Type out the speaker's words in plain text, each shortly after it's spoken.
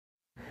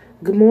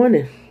Good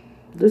morning.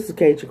 This is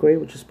Kate Green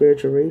with your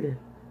spiritual reading.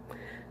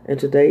 And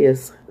today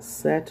is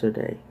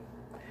Saturday.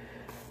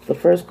 The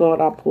first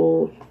card I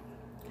pulled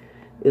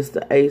is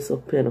the Ace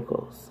of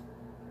Pentacles.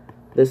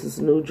 This is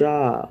new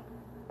job,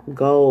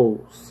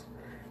 goals,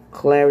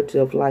 clarity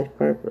of life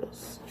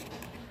purpose.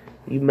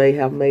 You may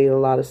have made a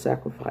lot of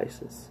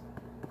sacrifices.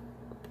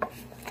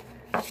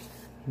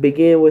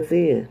 Begin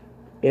within,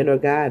 inner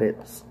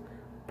guidance,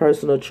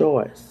 personal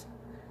choice,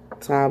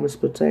 timeless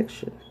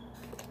protection.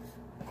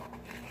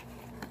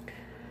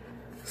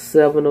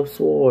 Seven of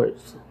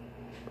Swords.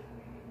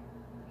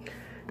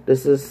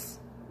 This is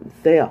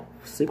theft,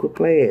 secret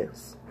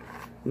plans,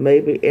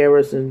 maybe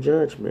errors in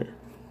judgment.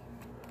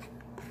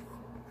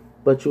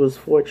 But you was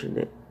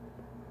fortunate.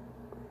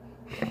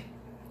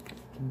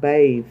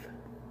 Bathe,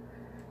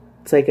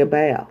 take a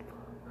bath,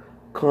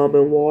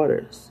 calming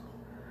waters,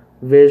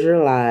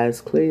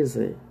 visualize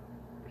cleansing.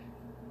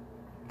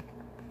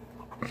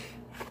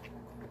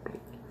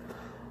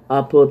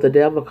 I pulled the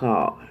Devil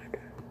card.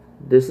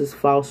 This is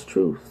false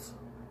truths,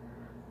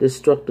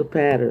 destructive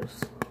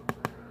patterns,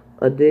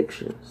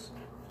 addictions.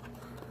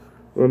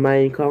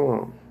 Remain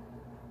calm.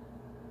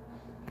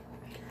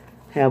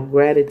 Have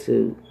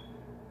gratitude,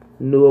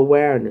 new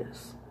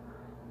awareness,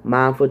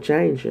 mindful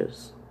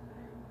changes,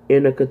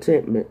 inner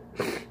contentment.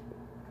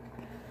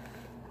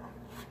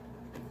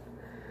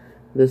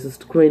 This is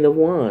the Queen of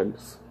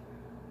Wands.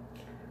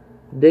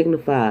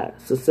 Dignified,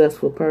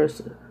 successful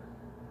person,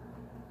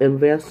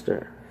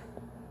 investor.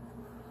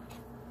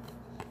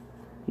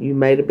 You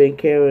may have been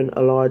carrying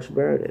a large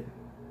burden.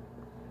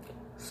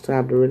 It's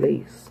time to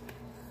release.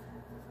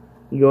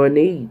 Your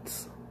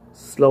needs,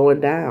 slowing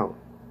down,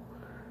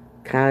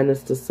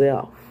 kindness to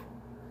self,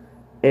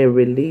 and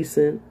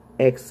releasing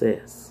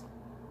excess.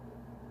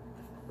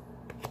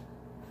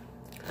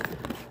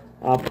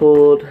 I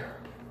pulled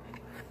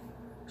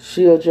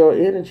Shield Your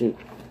Energy.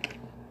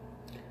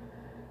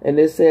 And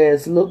it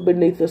says, look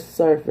beneath the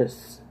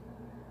surface.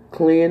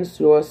 Cleanse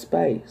your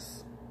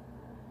space.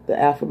 The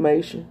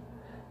affirmation.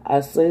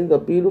 I sing the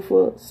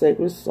beautiful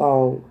sacred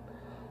song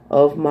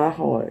of my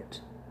heart,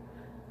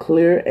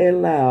 clear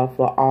and loud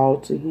for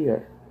all to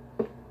hear.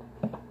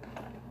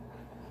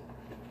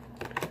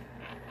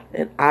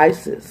 And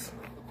Isis.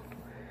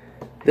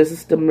 This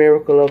is the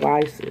miracle of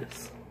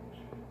Isis.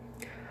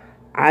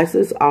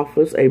 Isis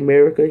offers a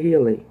miracle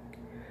healing.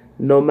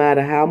 No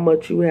matter how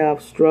much you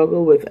have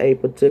struggled with a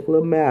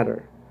particular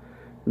matter,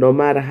 no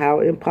matter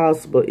how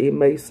impossible it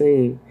may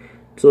seem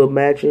to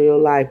imagine your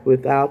life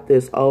without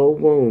this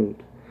old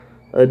wound,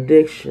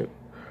 addiction,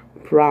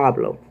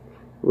 problem,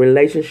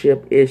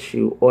 relationship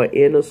issue, or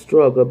inner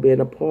struggle being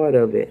a part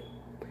of it,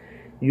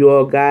 you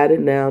are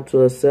guided now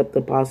to accept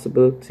the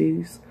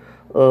possibilities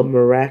of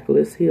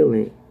miraculous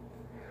healing.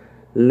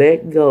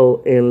 Let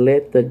go and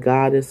let the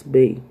goddess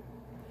be.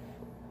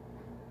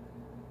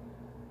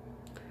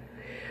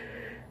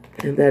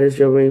 And that is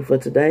your reading for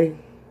today.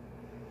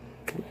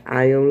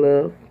 I am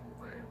love.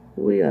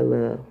 We are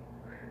love.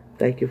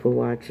 Thank you for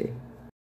watching.